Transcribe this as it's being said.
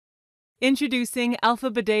Introducing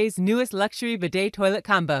Alpha Bidet's newest luxury bidet toilet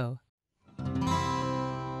combo,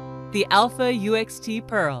 the Alpha UXT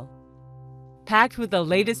Pearl. Packed with the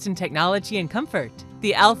latest in technology and comfort,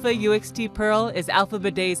 the Alpha UXT Pearl is Alpha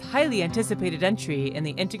Bidet's highly anticipated entry in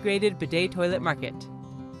the integrated bidet toilet market.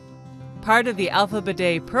 Part of the Alpha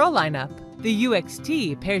Bidet Pearl lineup, the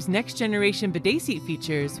UXT pairs next-generation bidet seat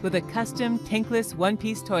features with a custom tankless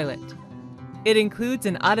one-piece toilet. It includes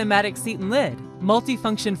an automatic seat and lid,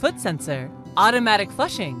 multifunction foot sensor, automatic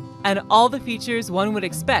flushing, and all the features one would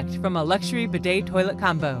expect from a luxury bidet toilet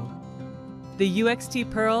combo. The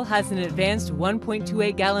UXT Pearl has an advanced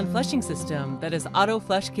 1.28-gallon flushing system that is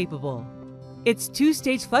auto-flush capable. Its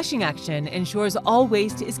two-stage flushing action ensures all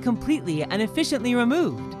waste is completely and efficiently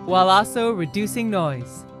removed, while also reducing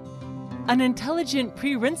noise. An intelligent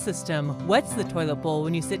pre-rinse system wets the toilet bowl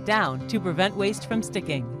when you sit down to prevent waste from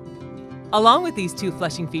sticking. Along with these two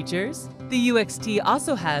flushing features, the UXT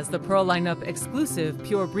also has the Pearl lineup exclusive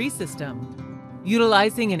Pure Breeze system.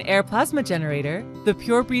 Utilizing an air plasma generator, the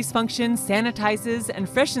Pure Breeze function sanitizes and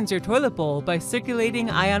freshens your toilet bowl by circulating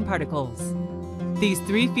ion particles. These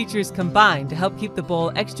three features combine to help keep the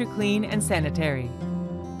bowl extra clean and sanitary.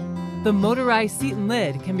 The motorized seat and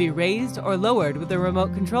lid can be raised or lowered with a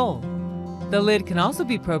remote control. The lid can also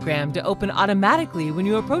be programmed to open automatically when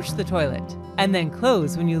you approach the toilet, and then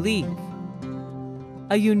close when you leave.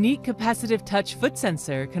 A unique capacitive touch foot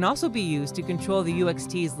sensor can also be used to control the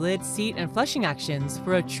UXT's lid, seat, and flushing actions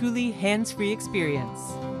for a truly hands-free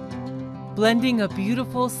experience. Blending a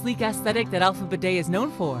beautiful, sleek aesthetic that Alpha Bidet is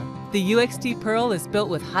known for, the UXT Pearl is built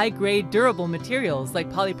with high-grade, durable materials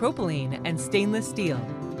like polypropylene and stainless steel.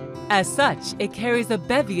 As such, it carries a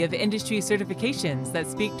bevy of industry certifications that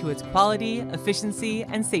speak to its quality, efficiency,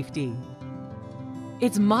 and safety.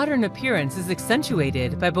 Its modern appearance is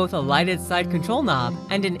accentuated by both a lighted side control knob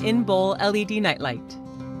and an in-bowl LED nightlight.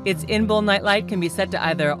 Its in-bowl nightlight can be set to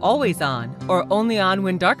either always on or only on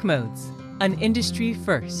when dark modes, an industry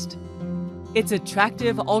first. Its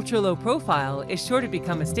attractive ultra-low profile is sure to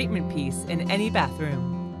become a statement piece in any bathroom.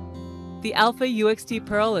 The Alpha UXT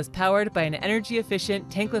Pearl is powered by an energy-efficient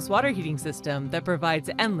tankless water heating system that provides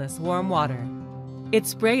endless warm water.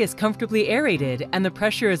 Its spray is comfortably aerated and the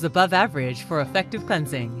pressure is above average for effective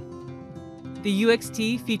cleansing. The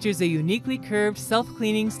UXT features a uniquely curved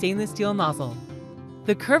self-cleaning stainless steel nozzle.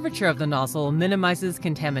 The curvature of the nozzle minimizes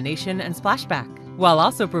contamination and splashback, while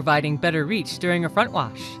also providing better reach during a front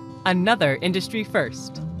wash, another industry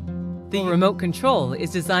first. The remote control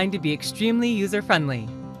is designed to be extremely user-friendly.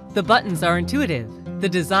 The buttons are intuitive, the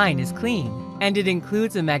design is clean, and it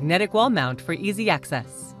includes a magnetic wall mount for easy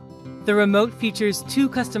access. The remote features two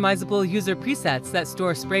customizable user presets that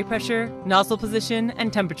store spray pressure, nozzle position,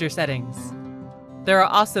 and temperature settings. There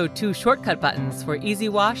are also two shortcut buttons for easy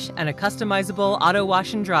wash and a customizable auto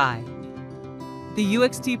wash and dry. The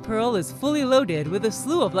UXT Pearl is fully loaded with a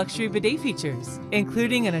slew of luxury bidet features,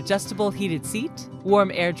 including an adjustable heated seat,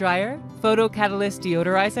 warm air dryer, photo catalyst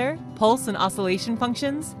deodorizer, pulse and oscillation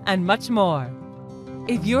functions, and much more.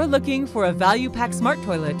 If you're looking for a value-packed smart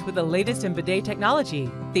toilet with the latest in bidet technology,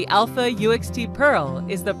 the Alpha UXT Pearl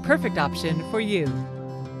is the perfect option for you.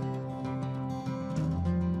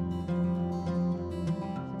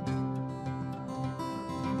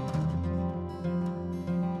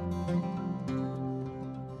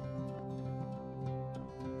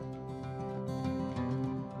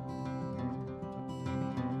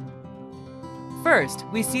 First,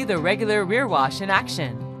 we see the regular rear wash in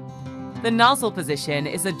action. The nozzle position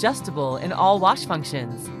is adjustable in all wash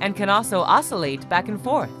functions and can also oscillate back and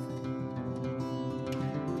forth.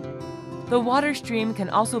 The water stream can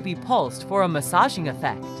also be pulsed for a massaging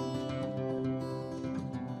effect.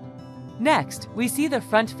 Next, we see the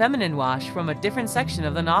front feminine wash from a different section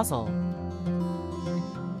of the nozzle.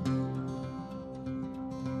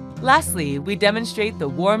 Lastly, we demonstrate the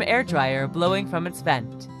warm air dryer blowing from its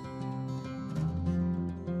vent.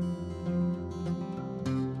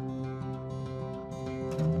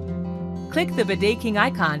 Click the Bidet King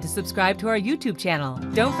icon to subscribe to our YouTube channel.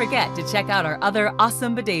 Don't forget to check out our other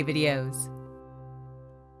awesome bidet videos.